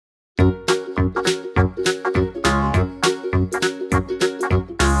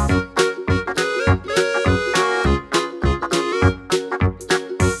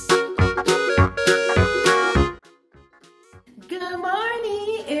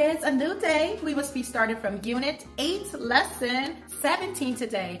a new day. We will be starting from Unit 8, Lesson 17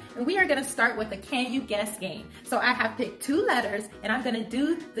 today. And we are going to start with the Can You Guess game. So I have picked 2 letters and I'm going to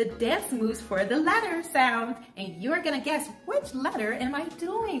do the dance moves for the letter sound. And you're going to guess which letter am I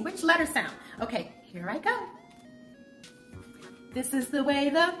doing? Which letter sound? Okay, here I go. This is the way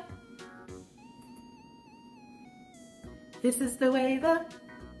the... This is the way the...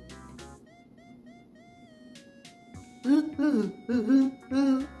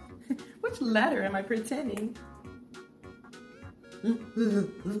 Which letter am I pretending?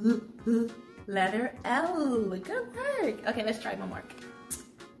 Letter L. Good work. Okay, let's try one more.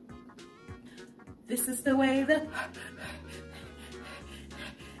 This is the way the...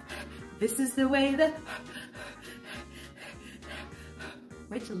 This is the way the...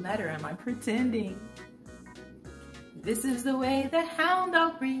 Which letter am I pretending? This is the way the hound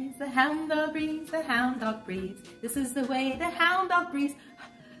dog breathes, the hound dog breathes, the hound dog breathes. This is the way the hound dog breathes.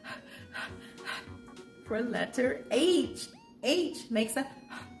 For letter H. H makes a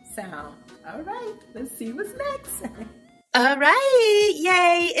sound. All right, let's see what's next. All right,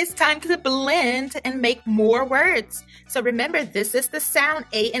 yay, it's time to blend and make more words. So remember, this is the sound.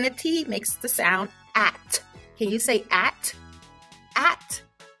 A and a T makes the sound at. Can you say at? At.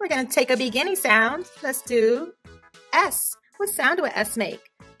 We're gonna take a beginning sound. Let's do S. What sound do an S make?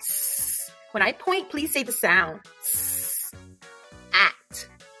 S. When I point, please say the sound. S. At.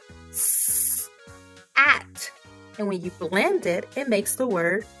 S. At. And when you blend it, it makes the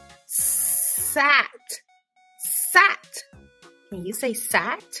word sat. Sat. Can you say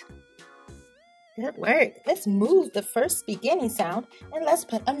sat? Good work. Let's move the first beginning sound and let's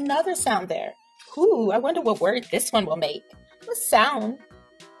put another sound there. Ooh, I wonder what word this one will make. What sound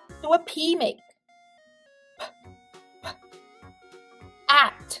do a P make?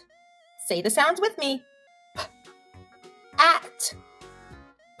 At. Say the sounds with me. At.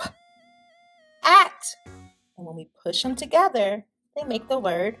 At. And when we push them together, they make the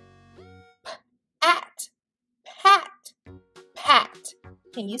word at. Pat. Pat.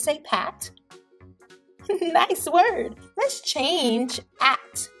 Can you say pat? Nice word. Let's change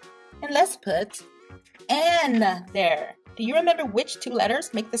at. And let's put N there. Do you remember which 2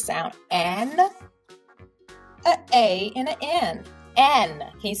 letters make the sound N? A and an N. N.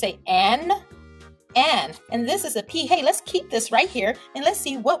 Can you say N? N. And this is a P. Hey, let's keep this right here and let's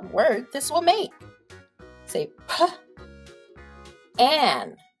see what word this will make. Say P.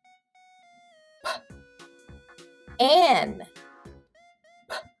 N. P. N.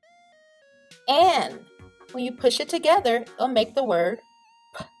 P. N. When you push it together, it'll make the word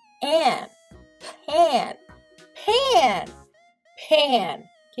Pan. Pan. Pan. Pan.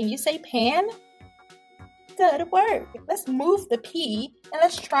 Can you say pan? Good work. Let's move the P and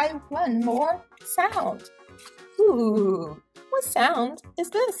let's try one more sound. Ooh, what sound is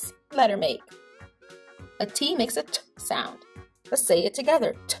this letter make? A T makes a T sound. Let's say it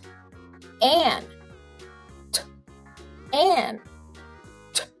together. T. An. T. An.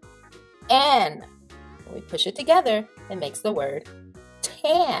 T. An. When we push it together, it makes the word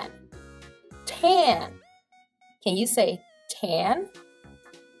tan. Tan. Can you say tan?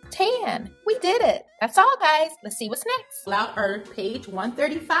 Tan. We did it. That's all, guys. Let's see what's next. Pull out our page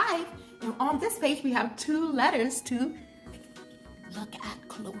 135. And on this page, we have 2 letters to look at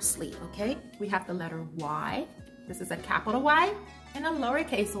closely, okay? We have the letter Y. This is a capital Y and a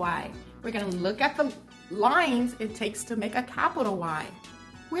lowercase y. We're going to look at the lines it takes to make a capital Y.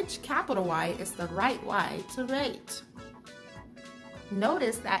 Which capital Y is the right Y to write?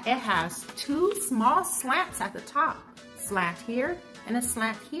 Notice that it has 2 small slants at the top. Slant here and a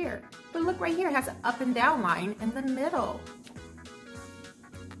slant here. But look right here, it has an up and down line in the middle.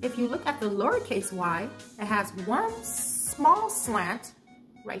 If you look at the lowercase y, it has 1 small slant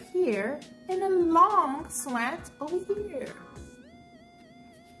right here and a long slant over here.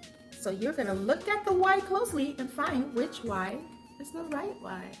 So you're gonna look at the y closely and find which y is the right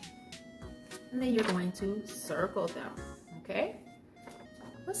y. And then you're going to circle them, okay?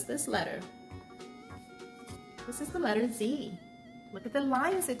 What's this letter? This is the letter Z. Look at the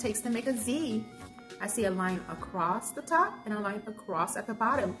lines it takes to make a Z. I see a line across the top and a line across at the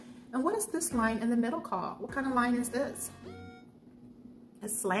bottom. And what is this line in the middle called? What kind of line is this? A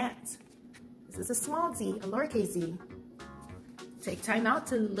slant. This is a small z, a lowercase z. Take time out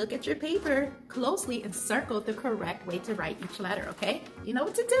to look at your paper closely and circle the correct way to write each letter, okay? You know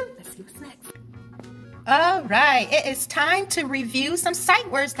what to do. Let's see what's next. All right, it is time to review some sight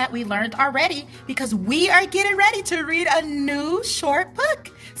words that we learned already because we are getting ready to read a new short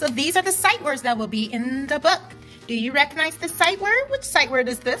book. So these are the sight words that will be in the book. Do you recognize the sight word? Which sight word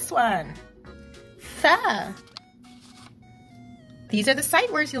is this one? The. These are the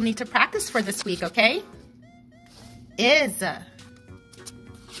sight words you'll need to practice for this week, okay? Is.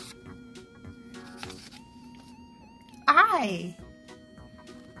 I.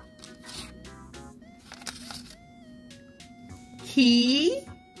 He.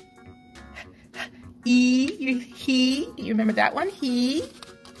 He. Do you remember that one? He.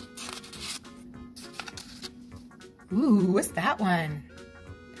 Ooh, what's that one?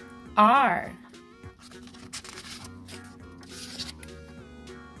 R.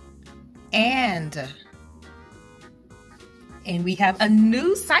 And we have a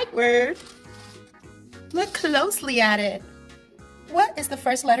new sight word. Look closely at it. What is the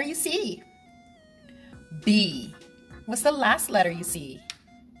first letter you see? B. What's the last letter you see?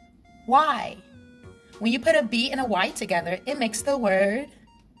 Y. When you put a B and a Y together, it makes the word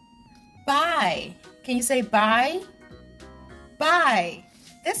buy. Can you say buy? Buy.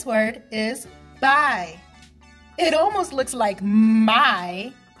 This word is buy. It almost looks like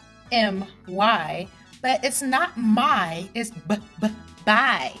my, M-Y, but it's not my, it's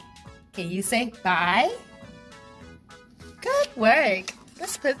buy. Can you say buy? Good work.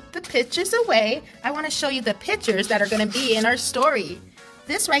 Let's put the pictures away. I want to show you the pictures that are going to be in our story.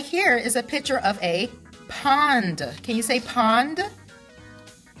 This right here is a picture of a pond. Can you say pond?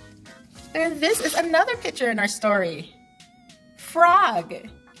 And this is another picture in our story. Frog.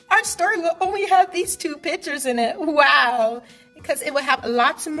 Our story will only have these two pictures in it. Wow. Because it will have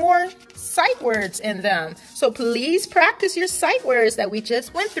lots more sight words in them. So please practice your sight words that we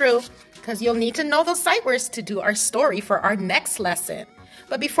just went through, because you'll need to know those sight words to do our story for our next lesson.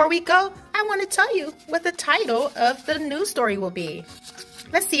 But before we go, I want to tell you what the title of the new story will be.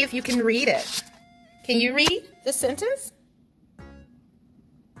 Let's see if you can read it. Can you read the sentence?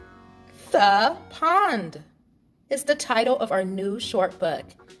 The Pond is the title of our new short book.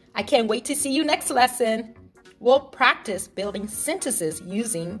 I can't wait to see you next lesson. We'll practice building sentences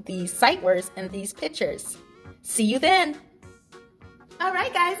using these sight words and these pictures. See you then. All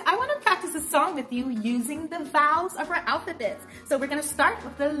right, guys, I want to practice a song with you using the vowels of our alphabets. So we're going to start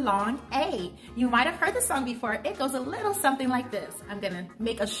with the long A. You might have heard the song before. It goes a little something like this. I'm going to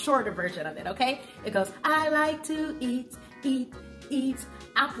make a shorter version of it, okay? It goes, I like to eat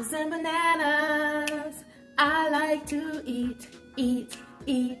apples and bananas. I like to eat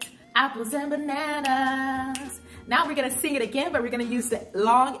apples and bananas. Now we're going to sing it again, but we're going to use the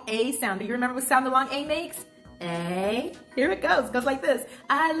long A sound. Do you remember what sound the long A makes? A. Here it goes. It goes like this.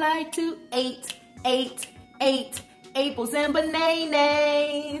 I like to eat apples and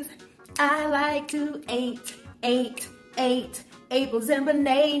bananas. I like to eat apples and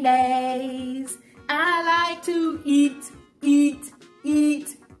bananas. I like to eat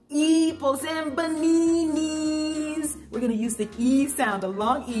apples and bananas. We're going to use the E sound, the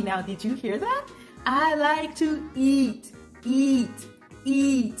long E now. Did you hear that? I like to eat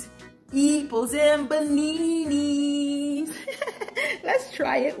apples and bananas. Let's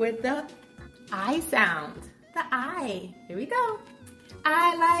try it with the I sound. The I. Here we go.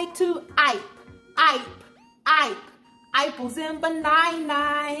 I like to apples and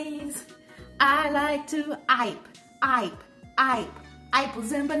bananas. I like to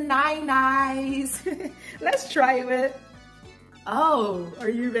apples and bananas. Let's try it with O. Are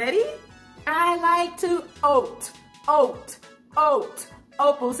you ready? I like to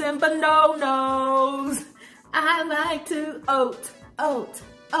apples and bananas. I like to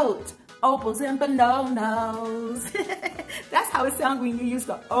apples and bananas. That's how it sounds when you use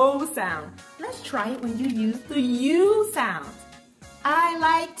the O sound. Let's try it when you use the U sound. I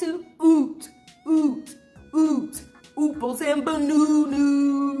like to ooples and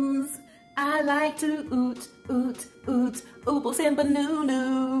bananas. I like to ooples and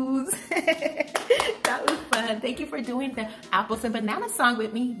bananas. That was fun. Thank you for doing the apples and banana song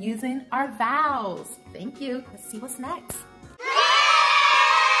with me using our vowels. Thank you. Let's see what's next.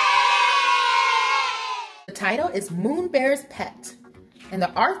 The title is Moonbear's Pet, and the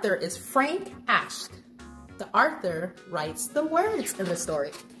author is Frank Ash. The author writes the words in the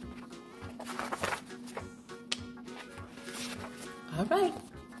story. All right.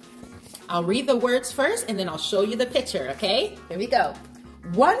 I'll read the words first and then I'll show you the picture, okay? Here we go.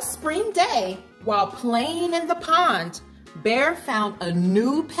 One spring day, while playing in the pond, Bear found a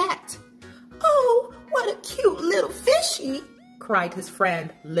new pet. Oh, what a cute little fishy, cried his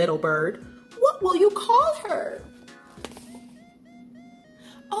friend, Little Bird. What will you call her?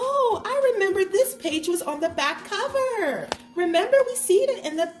 Oh, I remember this page was on the back cover. Remember, we see it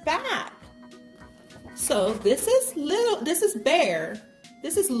in the back. So this is Bear.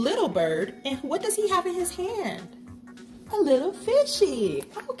 This is Little Bird. And what does he have in his hand? A little fishy.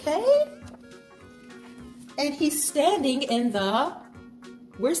 Okay. And he's standing in the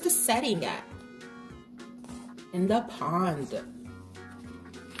Where's the setting at? In the pond.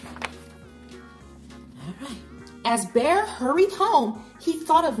 All right. As Bear hurried home, he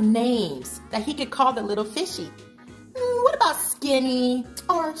thought of names that he could call the little fishy. What about Skinny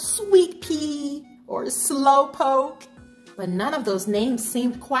or Sweet Pea or Slowpoke? But none of those names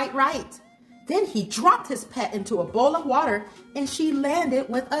seemed quite right. Then he dropped his pet into a bowl of water and she landed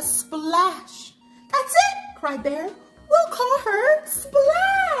with a splash. That's it, cried Bear. We'll call her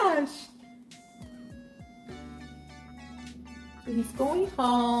Splash. So he's going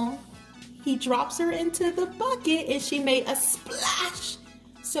home. He drops her into the bucket and she made a splash.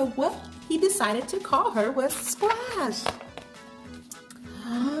 So what he decided to call her was Splash.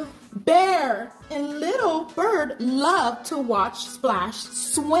 Bear and Little Bird loved to watch Splash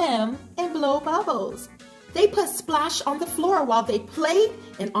swim and blow bubbles. They put Splash on the floor while they played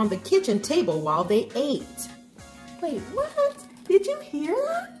and on the kitchen table while they ate. Wait, what? Did you hear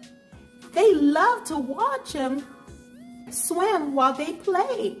that? They loved to watch him swim while they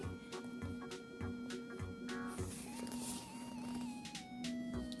played.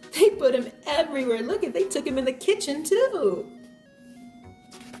 They put him everywhere. Look at, they took him in the kitchen too.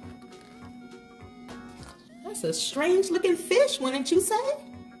 That's a strange looking fish, wouldn't you say?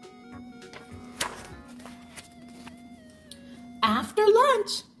 After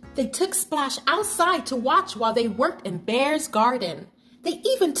lunch, they took Splash outside to watch while they worked in Bear's garden. They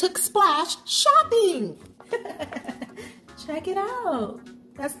even took Splash shopping. Check it out.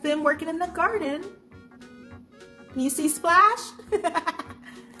 That's them working in the garden. Can you see Splash?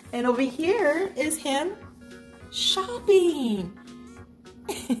 And over here is him shopping.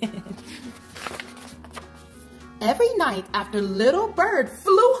 Every night after Little Bird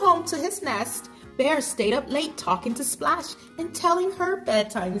flew home to his nest, Bear stayed up late talking to Splash and telling her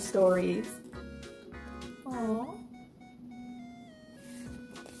bedtime stories. Aww.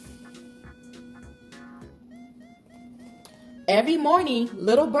 Every morning,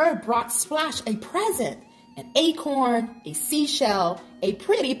 Little Bird brought Splash a present, an acorn, a seashell, a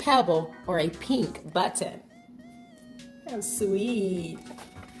pretty pebble, or a pink button. How sweet.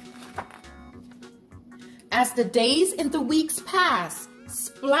 As the days and the weeks passed,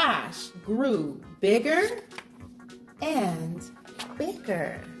 Splash grew bigger and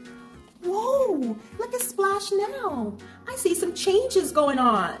bigger. Whoa, look at Splash now. I see some changes going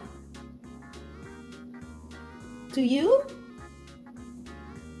on. Do you?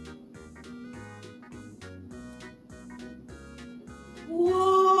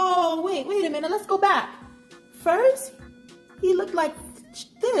 Whoa, wait a minute, let's go back. First, he looked like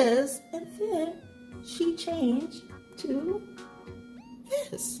this, and then she changed to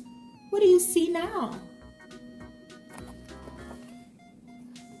this. What do you see now?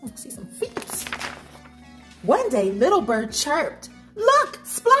 I see some feet. One day, Little Bird chirped, "Look,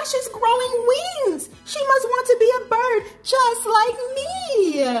 Splash is growing wings. She must want to be a bird just like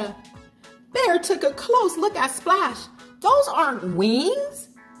me." Bear took a close look at Splash. Those aren't wings.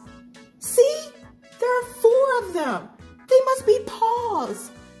 See, there are 4 of them. They must be paws.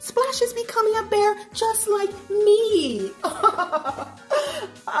 Splash is becoming a bear just like me.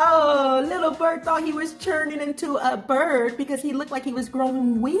 Oh, Little Bird thought he was turning into a bird because he looked like he was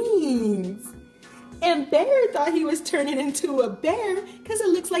growing wings. And Bear thought he was turning into a bear because it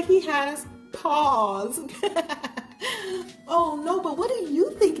looks like he has paws. Oh no, but what do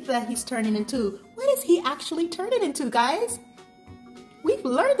you think that he's turning into? What is he actually turning into, guys? We've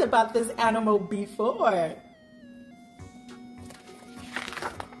learned about this animal before.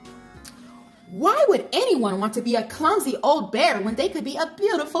 Why would anyone want to be a clumsy old bear when they could be a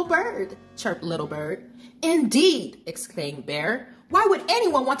beautiful bird? Chirped Little Bird. Indeed, exclaimed Bear. Why would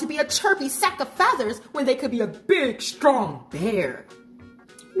anyone want to be a chirpy sack of feathers when they could be a big, strong bear?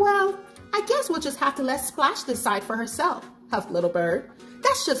 Well, I guess we'll just have to let Splash decide for herself, huffed Little Bird.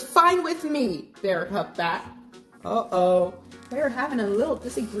 That's just fine with me, Bear huffed back. Uh-oh, they're having a little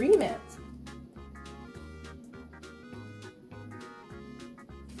disagreement.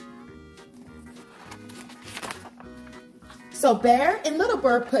 So Bear and Little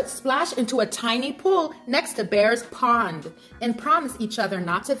Bird put Splash into a tiny pool next to Bear's pond and promised each other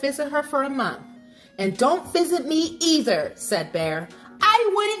not to visit her for a month. And don't visit me either, said Bear.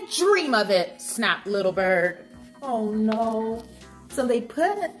 I wouldn't dream of it, snapped Little Bird. Oh no. So they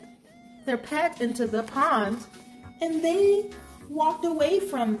put their pet into the pond and they walked away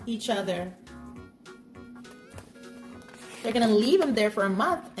from each other. They're gonna leave them there for a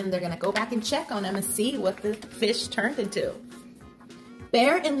month and they're gonna go back and check on them and see what the fish turned into.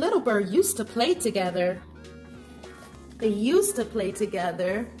 Bear and Little Bird used to play together. They used to play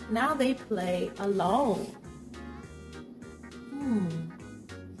together. Now they play alone.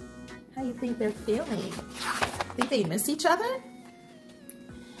 think they're feeling? Think they miss each other?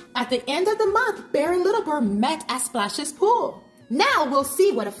 At the end of the month, Bear and Little Bird met at Splash's pool. Now we'll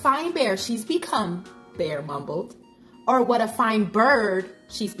see what a fine bear she's become, Bear mumbled. Or what a fine bird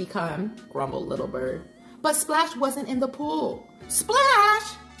she's become, grumbled Little Bird. But Splash wasn't in the pool.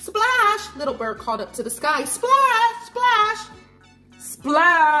 Splash! Splash! Little Bird called up to the sky. Splash! Splash!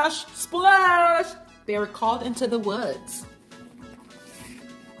 Splash! Splash! Bear called into the woods.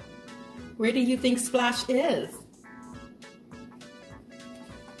 Where do you think Splash is?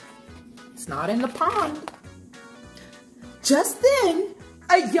 It's not in the pond. Just then,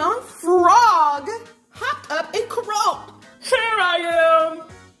 a young frog hopped up and croaked. Here I am!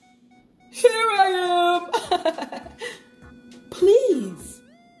 Here I am! Please,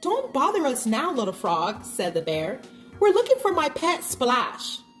 don't bother us now, little frog, said the bear. We're looking for my pet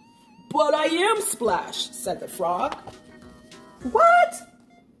Splash. But I am Splash, said the frog. What?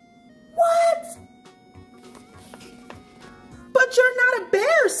 What? But you're not a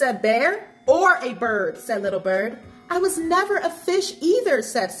bear, said Bear. Or a bird, said Little Bird. I was never a fish either,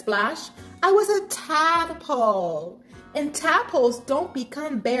 said Splash. I was a tadpole. And tadpoles don't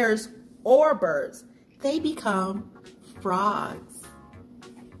become bears or birds. They become frogs.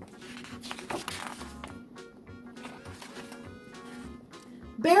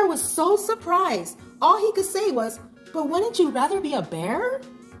 Bear was so surprised. All he could say was, but wouldn't you rather be a bear?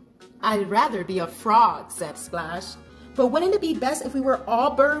 I'd rather be a frog, said Splash. But wouldn't it be best if we were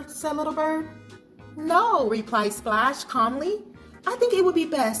all birds, said Little Bird. No, replied Splash calmly. I think it would be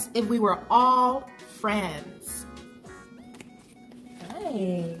best if we were all friends.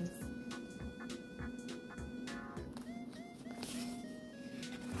 Nice.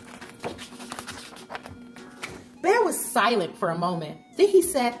 Bear was silent for a moment. Then he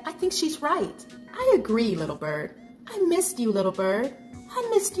said, I think she's right. I agree, Little Bird. I missed you, Little Bird. I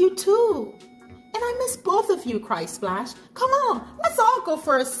missed you too. And I miss both of you, cried Splash. Come on, let's all go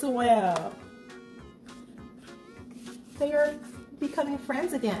for a swim. They are becoming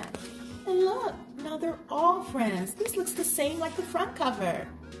friends again. And look, now they're all friends. This looks the same like the front cover.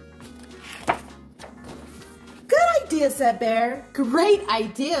 Good idea, said Bear. Great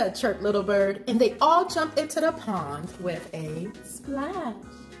idea, chirped Little Bird. And they all jumped into the pond with a splash.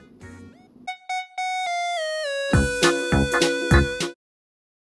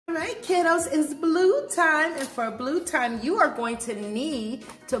 All right, kiddos, it's blue time. And for blue time, you are going to need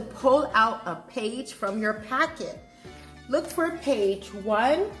to pull out a page from your packet. Look for page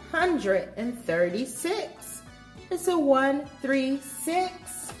 136. It's a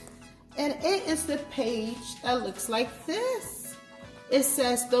 136. And it is the page that looks like this. It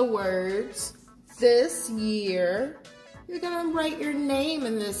says the words, this year. You're gonna write your name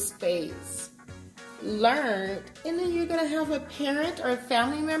in this space. Learned, and then you're gonna have a parent or a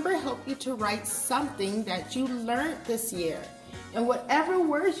family member help you to write something that you learned this year. And whatever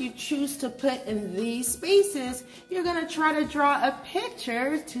words you choose to put in these spaces, you're gonna try to draw a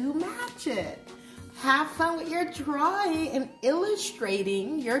picture to match it. Have fun with your drawing and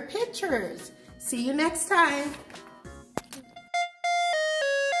illustrating your pictures. See you next time.